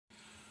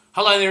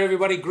Hello there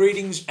everybody,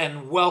 greetings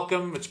and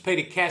welcome. It's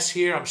Peter Cass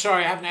here. I'm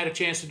sorry I haven't had a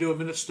chance to do a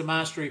Minutes to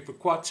Mastery for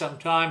quite some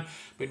time.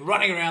 Been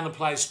running around the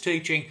place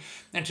teaching,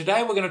 and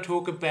today we're going to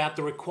talk about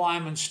the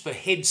requirements for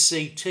head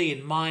CT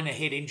in minor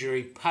head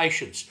injury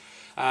patients.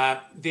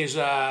 There's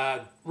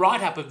a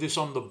write-up of this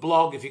on the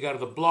blog, if you go to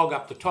the blog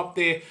up the top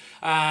there.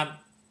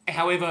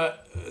 However,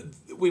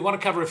 we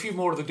want to cover a few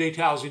more of the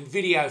details in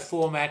video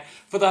format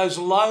for those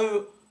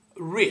low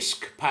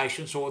risk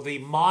patients, or the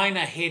minor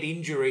head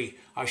injury,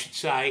 I should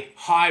say,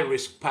 high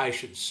risk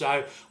patients.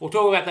 So we'll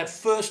talk about that.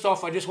 First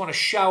off, I just want to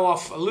show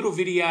off a little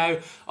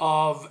video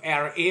of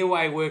our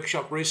Airway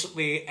Workshop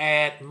recently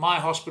at my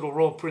hospital,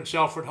 Royal Prince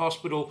Alfred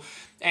Hospital,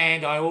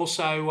 and I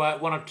also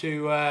wanted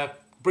to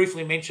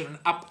briefly mention an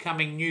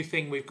upcoming new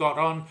thing we've got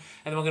on,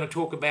 and then we're going to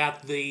talk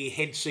about the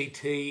head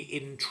CT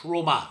in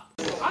trauma.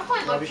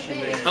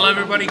 Hello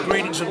everybody,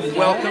 greetings and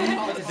welcome.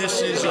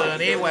 This is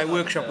an Airway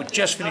Workshop we've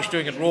just finished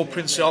doing at Royal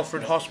Prince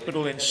Alfred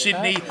Hospital in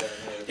Sydney.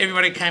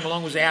 Everybody came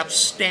along, was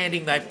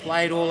outstanding. They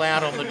played all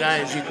out on the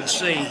day, as you can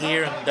see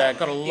here, and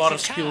got a lot of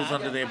skills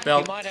under their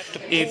belt.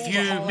 If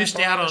you missed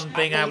out on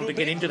being able to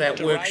get into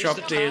that workshop,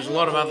 there's a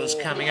lot of others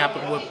coming up,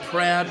 and we're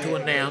proud to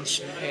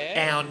announce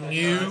our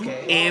new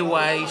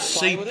Airway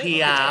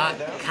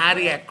CPR,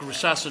 Cardiac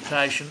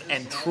Resuscitation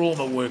and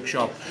Trauma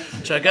Workshop.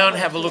 So go and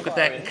have a look at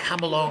that and come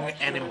along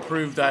and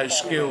improve those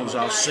skills.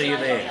 I'll see you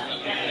there.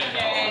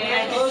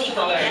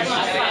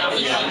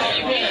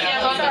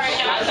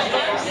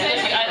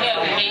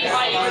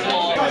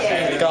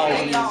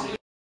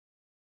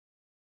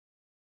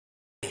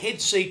 Head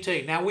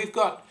CT. Now we've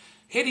got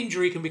head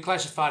injury can be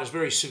classified as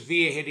very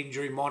severe head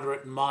injury,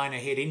 moderate and minor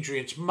head injury.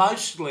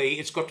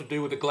 It's got to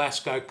do with the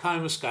Glasgow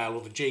Coma Scale,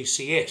 or the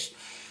GCS.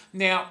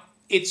 Now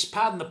it's,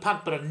 pardon the pun,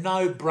 but a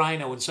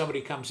no-brainer when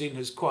somebody comes in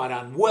who's quite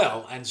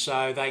unwell and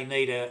so they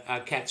need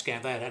a CAT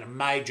scan. They had a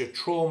major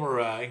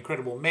trauma,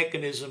 incredible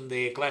mechanism,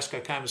 their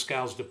Glasgow Coma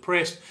Scale's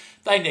depressed,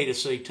 they need a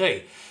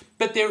CT.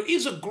 But there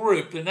is a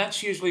group, and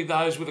that's usually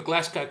those with a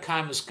Glasgow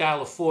Coma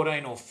Scale of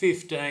 14 or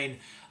 15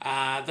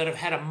 that have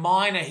had a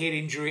minor head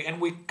injury,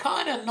 and we're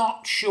kind of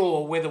not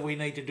sure whether we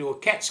need to do a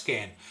CAT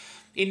scan.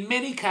 In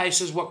many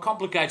cases, what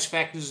complicates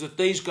factors is that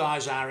these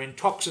guys are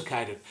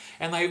intoxicated,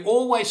 and they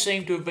always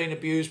seem to have been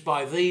abused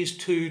by these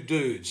two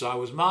dudes. I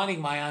was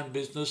minding my own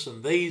business,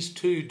 and these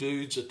two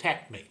dudes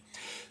attacked me.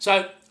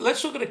 So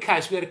let's look at a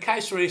case. We had a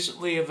case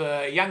recently of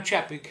a young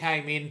chap who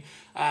came in.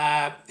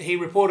 He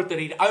reported that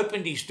he'd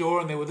opened his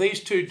door and there were these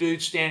two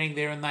dudes standing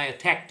there and they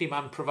attacked him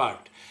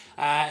unprovoked.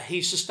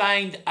 He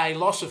sustained a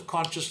loss of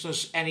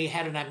consciousness and he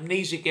had an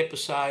amnesic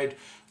episode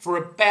for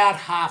about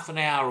half an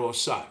hour or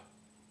so.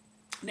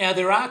 Now,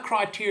 there are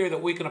criteria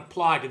that we can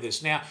apply to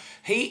this. Now,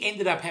 he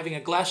ended up having a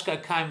Glasgow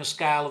Coma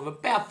Scale of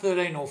about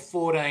 13 or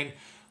 14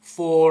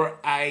 for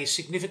a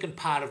significant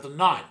part of the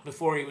night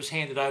before he was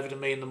handed over to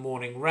me in the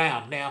morning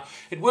round. Now,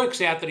 it works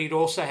out that he'd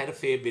also had a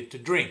fair bit to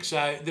drink,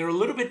 so they're a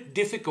little bit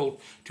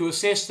difficult to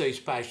assess these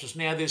patients.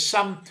 Now, there's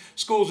some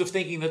schools of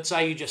thinking that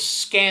say you just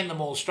scan them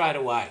all straight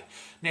away.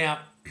 Now,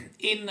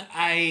 in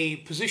a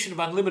position of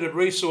unlimited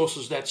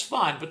resources, that's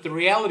fine, but the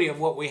reality of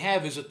what we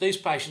have is that these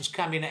patients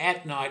come in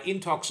at night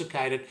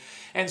intoxicated,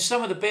 and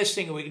some of the best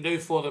thing we can do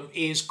for them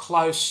is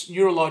close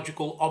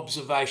neurological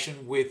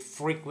observation with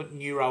frequent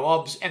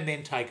neuro-obs and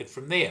then take it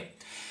from there.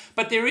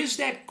 But there is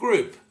that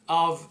group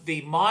of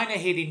the minor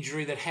head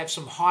injury that have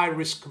some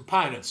high-risk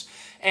components,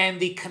 and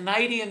the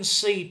Canadian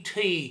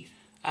CT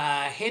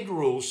head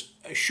rules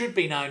should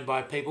be known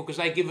by people because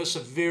they give us a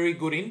very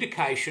good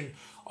indication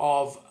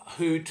of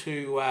who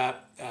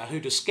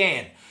to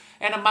scan.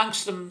 And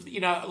amongst them, you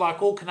know,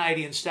 like all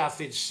Canadian stuff,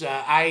 it's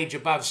age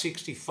above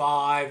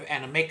 65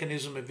 and a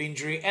mechanism of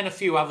injury and a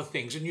few other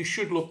things, and you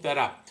should look that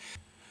up.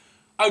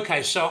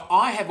 Okay, so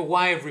I have a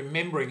way of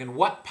remembering and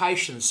what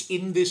patients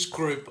in this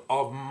group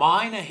of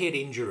minor head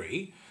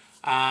injury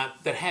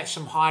that have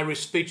some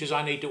high-risk features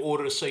I need to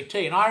order a CT,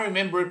 and I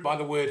remember it by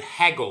the word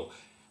haggle,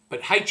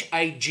 but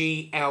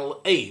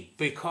H-A-G-L-E,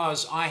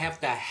 because I have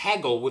to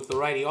haggle with the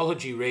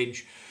radiology reg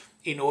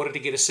in order to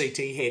get a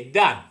CT head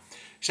done.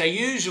 So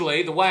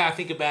usually the way I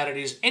think about it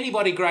is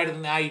anybody greater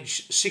than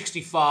age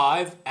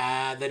 65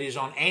 that is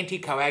on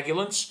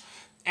anticoagulants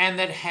and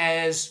that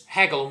has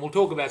haggle, and we'll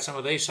talk about some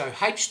of these. So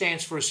H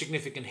stands for a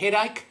significant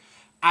headache,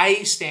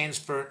 A stands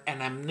for an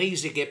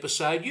amnesic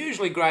episode,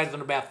 usually greater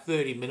than about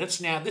 30 minutes.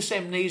 Now this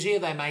amnesia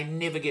they may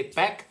never get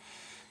back.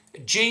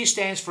 G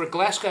stands for a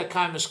Glasgow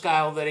Coma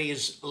Scale that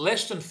is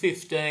less than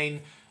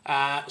 15,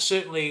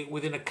 certainly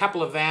within a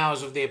couple of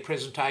hours of their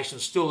presentation,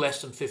 still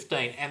less than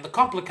 15. And the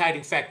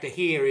complicating factor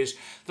here is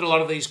that a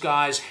lot of these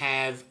guys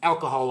have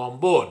alcohol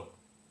on board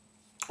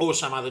or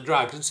some other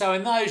drugs. And so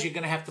in those, you're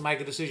going to have to make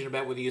a decision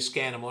about whether you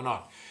scan them or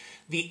not.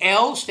 The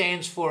L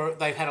stands for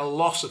they've had a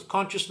loss of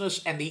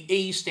consciousness, and the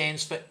E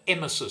stands for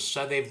emesis,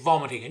 so they're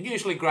vomiting, and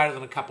usually greater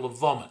than a couple of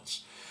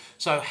vomits.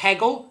 So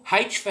haggle,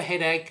 H for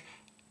headache,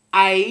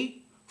 A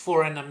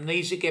for an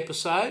amnesic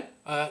episode.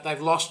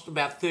 They've lost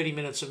about 30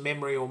 minutes of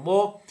memory or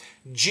more.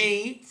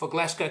 G for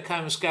Glasgow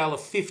Coma Scale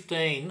of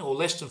 15 or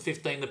less than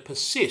 15 that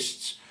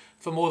persists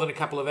for more than a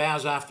couple of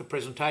hours after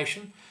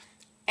presentation.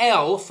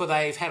 L for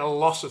they've had a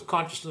loss of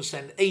consciousness,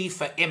 and E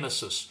for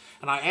emesis.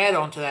 And I add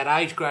on to that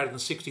age greater than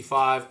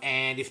 65,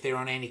 and if they're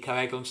on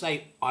anticoagulants,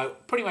 I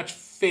pretty much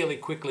fairly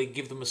quickly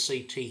give them a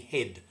CT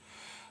head.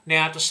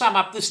 Now, to sum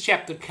up, this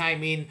chap that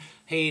came in,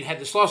 he'd had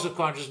this loss of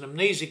consciousness, an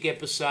amnesic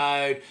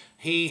episode.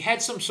 He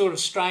had some sort of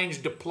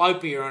strange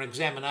diplopia on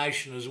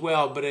examination as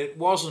well, but it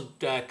wasn't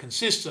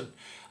consistent.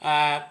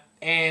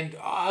 And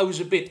I was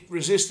a bit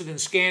resistant in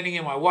scanning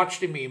him. I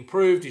watched him, he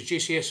improved, his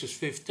GCS was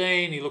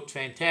 15, he looked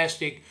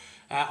fantastic.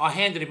 I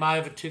handed him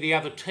over to the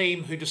other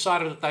team who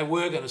decided that they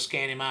were going to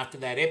scan him after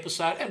that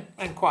episode,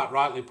 and quite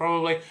rightly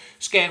probably.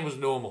 Scan was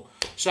normal.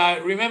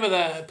 So remember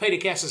the Peter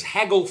Cass's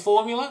haggle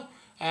formula,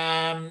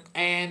 and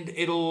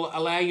it'll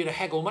allow you to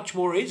haggle much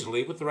more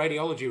easily with the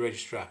radiology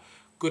registrar.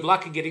 Good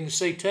luck in getting the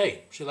CT.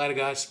 See you later,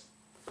 guys.